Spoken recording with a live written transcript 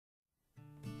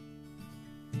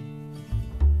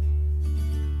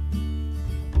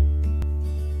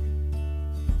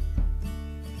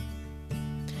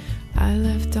I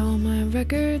left all my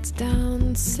records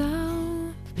down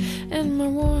south and my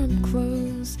warm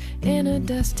clothes in a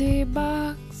dusty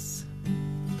box.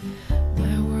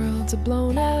 My world's a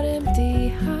blown out empty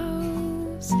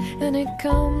house, and it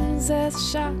comes as a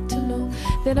shock to know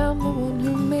that I'm the one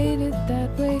who made it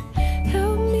that way.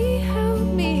 Help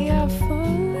me, I've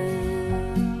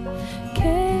fallen.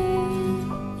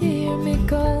 Can you hear me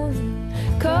calling,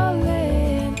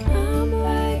 calling? I'm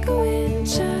like a wind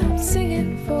chime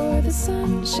singing for the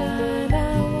sunshine.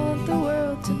 I want the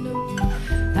world to know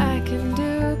I can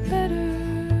do better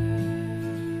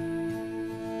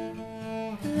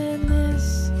than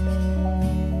this.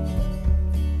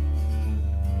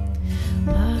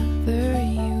 Mother,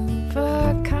 you've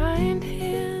a kind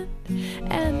hand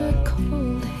and a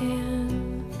cold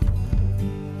hand.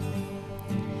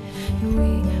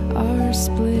 We are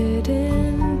split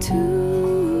in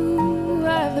two. I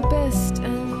have the best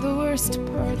and the worst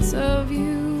parts of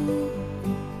you.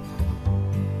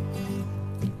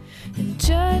 And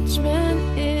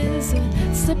judgment is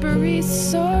a slippery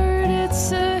sword.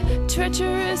 It's a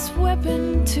treacherous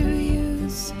weapon to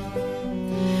use.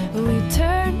 We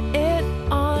turn it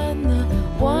on the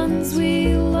ones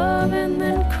we love and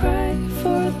then cry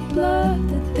for the blood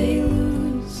that they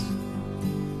lose.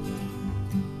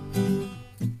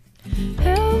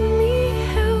 Help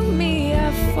me,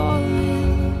 I've fallen.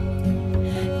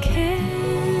 Can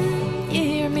you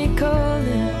hear me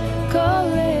calling,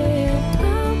 calling?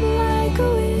 I'm like a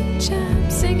wind chime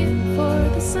singing for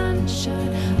the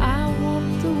sunshine. I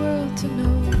want the world to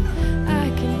know I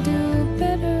can do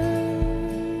better.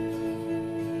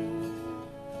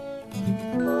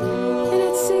 And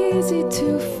it's easy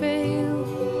to fail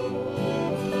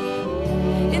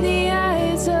in the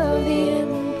eyes of the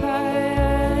empire.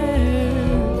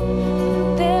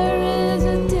 There is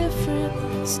a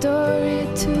different story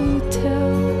to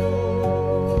tell.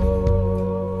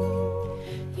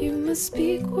 You must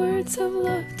speak words of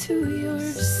love to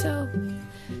yourself,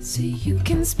 so you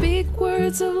can speak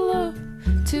words of love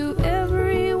to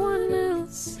everyone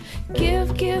else.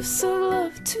 Give gifts of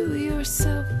love to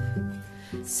yourself,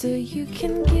 so you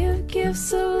can give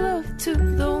gifts of love to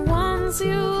the ones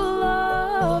you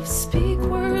love. Speak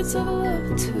words of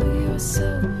love to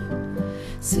yourself,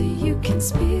 so you can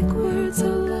speak words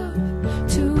of love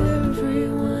to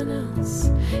everyone else.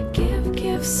 Give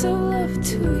gifts of love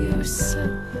to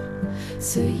yourself,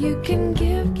 so you can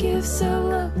give gifts of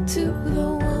love to the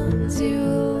ones you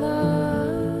love.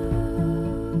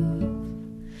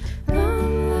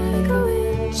 I'm like a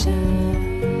wind chime.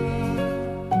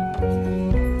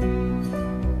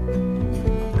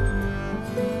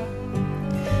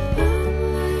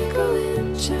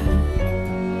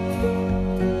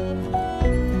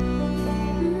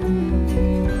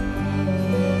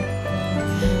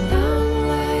 I'm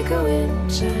like a wind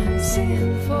chime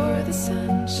singing for the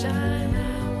sunshine.